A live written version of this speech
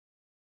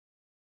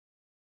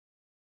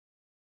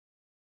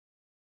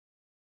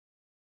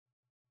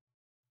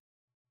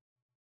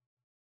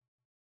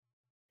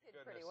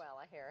well,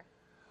 I hear.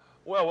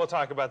 Well, we'll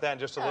talk about that in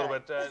just a little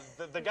bit.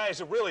 The guys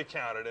that really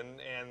counted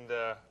and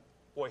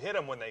boy, hit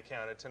them when they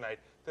counted tonight,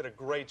 did a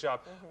great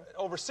job.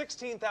 Over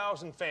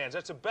 16,000 fans.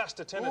 That's the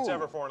best attendance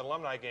ever for an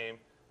alumni game.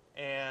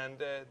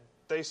 And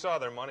they saw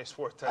their money's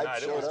worth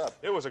tonight.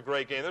 It was a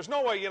great game. There's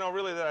no way, you know,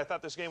 really that I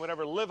thought this game would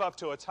ever live up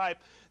to its hype.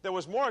 There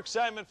was more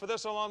excitement for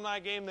this alumni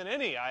game than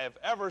any I have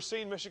ever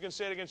seen. Michigan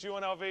State against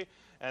UNLV,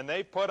 and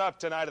they put up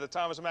tonight at the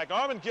Thomas and Mack.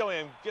 Armin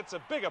Gilliam gets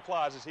a big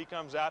applause as he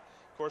comes out.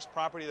 Of course,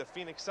 property of the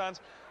Phoenix Suns.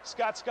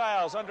 Scott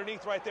Skiles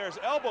underneath right there is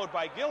elbowed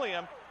by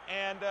Gilliam,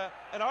 and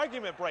an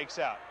argument breaks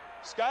out.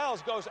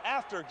 Skiles goes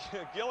after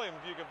Gilliam,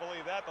 if you can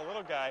believe that, the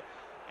little guy.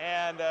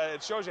 And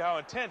it shows you how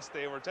intense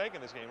they were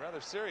taking this game. Rather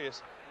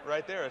serious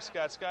right there as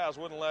Scott Skiles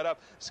wouldn't let up.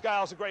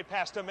 Skiles, a great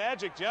pass to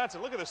Magic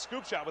Johnson. Look at the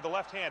scoop shot with the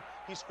left hand.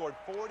 He scored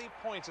 40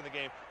 points in the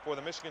game for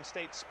the Michigan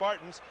State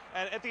Spartans.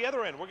 And at the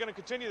other end, we're going to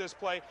continue this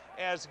play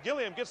as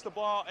Gilliam gets the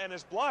ball and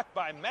is blocked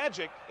by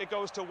Magic. It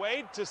goes to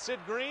Wade, to Sid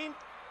Green.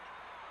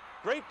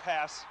 Great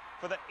pass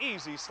for the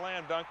easy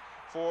slam dunk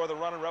for the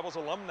Runnin' Rebels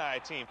alumni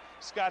team.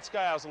 Scott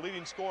Skiles, the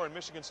leading scorer in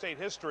Michigan State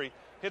history,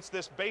 hits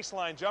this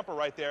baseline jumper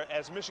right there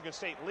as Michigan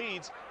State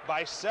leads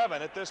by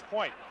 7 at this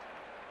point.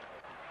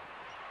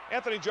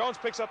 Anthony Jones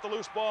picks up the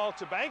loose ball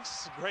to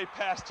Banks. Great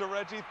pass to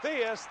Reggie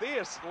Theus.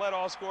 Theus led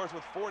all scorers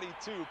with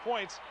 42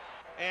 points.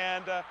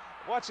 And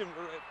watch him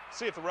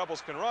see if the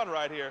Rebels can run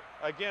right here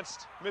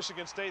against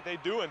Michigan State. They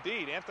do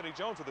indeed. Anthony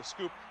Jones with a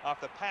scoop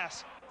off the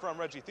pass from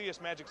Reggie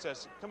Theus. Magic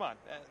says, come on,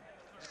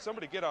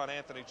 somebody get on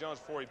Anthony Jones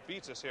before he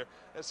beats us here.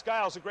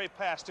 Skiles, a great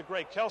pass to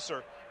Greg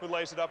Kelser, who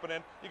lays it up and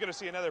in. You're going to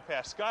see another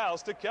pass.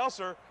 Skiles to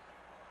Kelser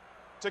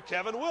to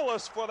Kevin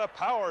Willis for the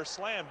power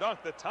slam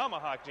dunk, the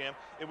tomahawk jam.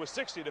 It was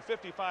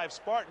 60-55.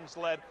 Spartans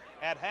led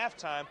at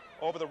halftime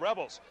over the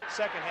Rebels.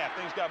 Second half,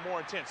 things got more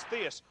intense.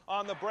 Theus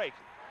on the break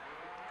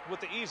with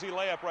the easy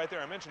layup right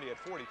there. I mentioned he had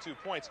 42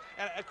 points.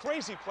 And a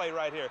crazy play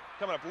right here.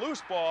 Coming up,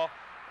 loose ball,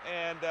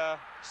 and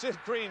Sid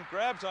Green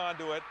grabs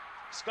onto it.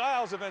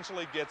 Skiles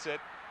eventually gets it.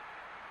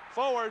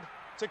 Forward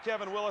to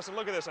Kevin Willis, and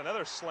look at this,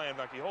 another slam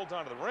dunk. He holds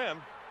onto the rim,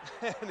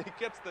 and he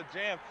gets the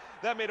jam.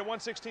 That made it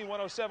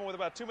 116-107 with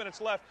about 2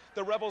 minutes left.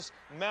 The Rebels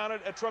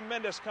mounted a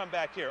tremendous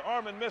comeback here.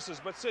 Armin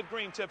misses, but Sid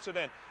Green tips it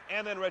in.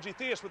 And then Reggie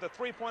Theus with a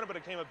three-pointer, but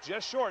it came up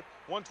just short,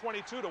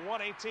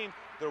 122-118.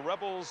 The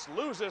Rebels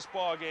lose this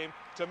ball game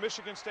to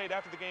Michigan State.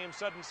 After the game,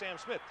 Sudden Sam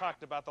Smith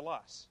talked about the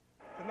loss.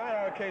 Tonight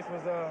our case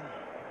was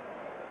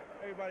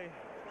everybody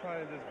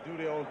trying to just do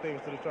their own thing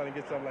instead of trying to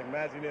get something like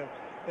matching them.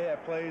 They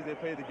had plays, they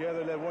played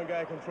together, let one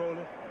guy control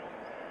it.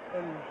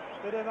 And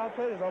they didn't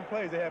outplay us on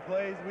plays. They had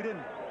plays, we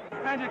didn't.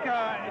 Magic,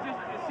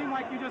 it seemed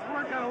like you just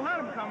weren't going to let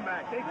them come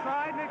back. They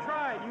tried and they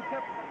tried. You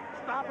kept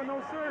stopping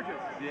those surges.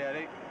 Yeah,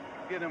 they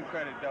give them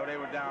credit, though. They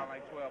were down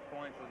like 12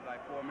 points. It was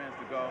like 4 minutes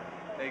to go.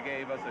 They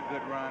gave us a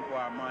good run for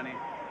our money,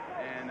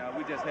 and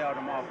we just held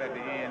them off at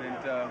the end.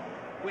 And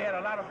we had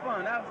a lot of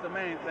fun. That was the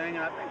main thing,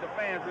 and I think the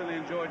fans really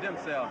enjoyed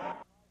themselves.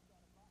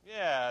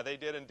 Yeah, they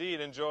did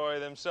indeed enjoy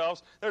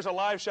themselves. There's a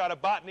live shot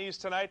of Botany's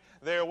tonight.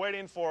 They're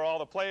waiting for all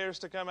the players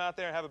to come out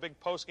there and have a big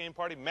post-game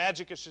party.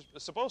 Magic is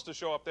supposed to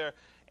show up there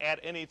at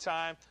any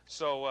time.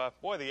 So,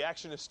 boy, the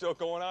action is still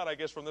going on, I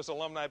guess, from this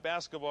alumni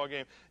basketball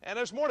game. And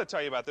there's more to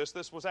tell you about this.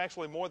 This was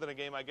actually more than a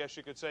game, I guess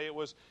you could say. It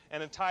was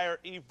an entire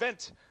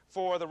event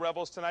for the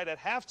Rebels tonight. At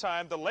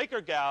halftime, the Laker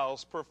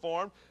Gals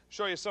performed.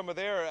 Show you some of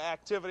their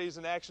activities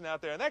and action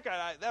out there. And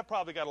that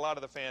probably got a lot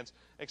of the fans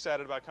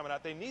excited about coming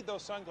out. They need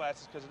those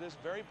sunglasses because it is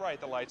very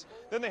bright, the lights.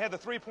 Then they had the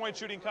three-point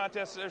shooting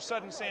contest. There's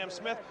Sudden Sam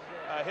Smith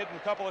hitting a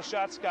couple of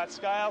shots. Scott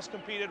Skiles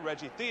competed.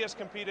 Reggie Theus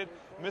competed.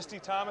 Misty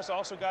Thomas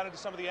also got into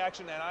some of the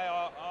action, and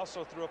I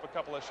also threw up a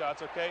couple of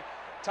shots, okay?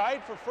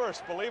 Tied for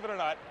first, believe it or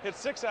not. Hit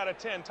 6 out of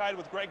 10, tied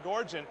with Greg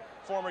Gorgian,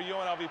 former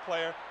UNLV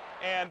player.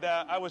 And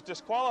I was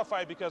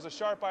disqualified because a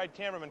sharp-eyed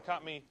cameraman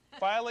caught me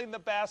filing the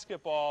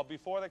basketball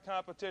before the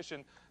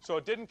competition, so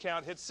it didn't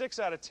count. Hit 6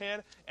 out of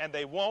 10, and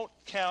they won't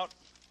count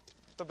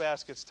the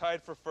baskets.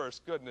 Tied for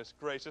first. Goodness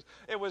gracious!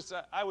 It was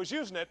I was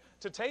using it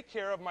to take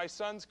care of my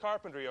son's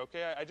carpentry.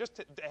 Okay, I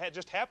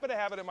just happened to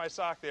have it in my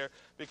sock there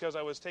because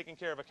I was taking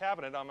care of a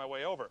cabinet on my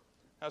way over.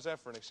 How's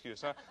that for an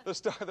excuse, huh?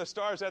 The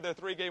Stars had their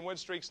 3-game win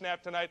streak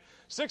snapped tonight.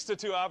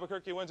 6-2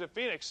 Albuquerque wins at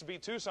Phoenix.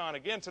 Beat Tucson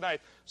again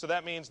tonight. So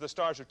that means the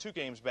Stars are 2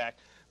 games back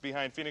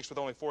behind Phoenix with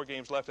only 4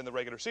 games left in the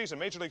regular season.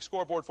 Major League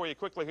scoreboard for you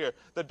quickly here.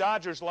 The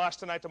Dodgers lost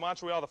tonight to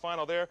Montreal. The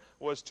final there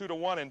was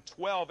 2-1 in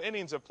 12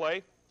 innings of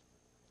play.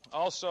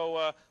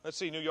 Also, let's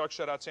see, New York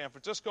shut out San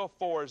Francisco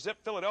 4-0.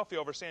 Philadelphia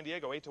over San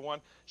Diego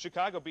 8-1.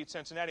 Chicago beat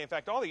Cincinnati. In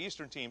fact, all the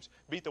Eastern teams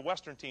beat the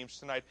Western teams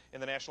tonight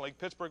in the National League.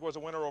 Pittsburgh was a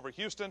winner over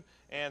Houston,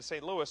 and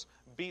St. Louis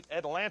beat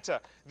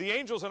Atlanta. The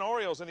Angels and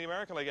Orioles in the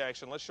American League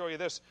action. Let's show you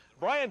this.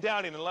 Brian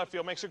Downing in left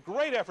field makes a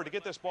great effort to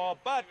get this ball,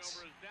 but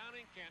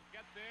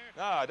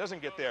it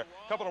doesn't get there.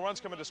 A couple of runs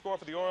coming to score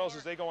for the Orioles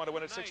as they go on to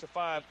win it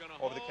 6-5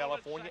 over the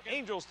California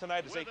Angels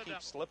tonight as they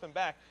keep slipping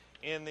back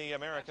in the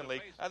American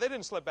League. They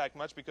didn't slip back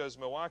much because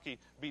Milwaukee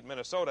beat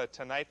Minnesota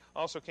tonight.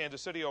 Also, Kansas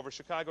City over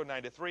Chicago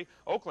 9-3.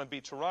 Oakland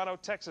beat Toronto.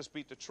 Texas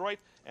beat Detroit.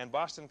 And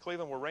Boston,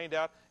 Cleveland were rained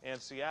out.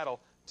 And Seattle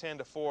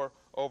 10-4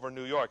 over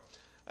New York.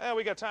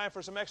 We got time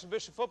for some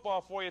exhibition football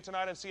for you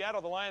tonight in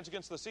Seattle. The Lions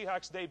against the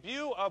Seahawks.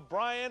 Debut of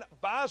Brian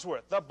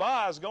Bosworth. The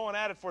Boz going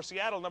at it for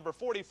Seattle, number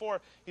 44.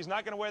 He's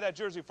not going to wear that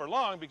jersey for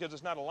long because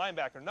it's not a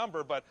linebacker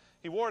number, but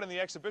he wore it in the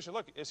exhibition.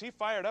 Look, is he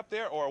fired up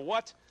there or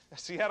what?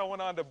 Seattle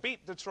went on to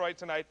beat Detroit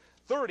tonight,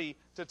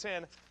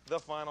 30-10, the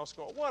final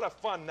score. What a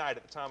fun night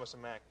at the Thomas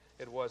and Mack.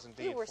 It was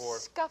indeed. You were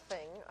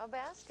scuffing a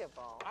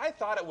basketball. I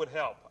thought it would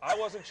help. I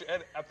wasn't sure.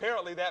 And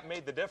apparently that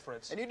made the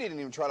difference. And you didn't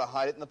even try to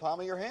hide it in the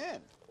palm of your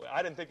hand. Well,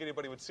 I didn't think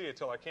anybody would see it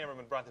until our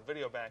cameraman brought the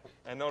video back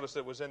and noticed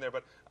it was in there.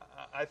 But,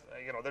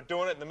 you know, they're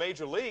doing it in the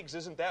major leagues.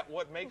 Isn't that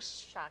what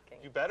makes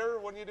you better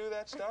when you do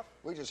that stuff?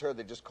 We just heard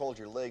they just called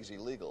your legs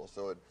illegal,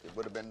 so it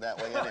would have been that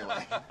way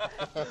anyway.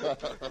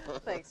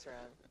 Thanks, Ron.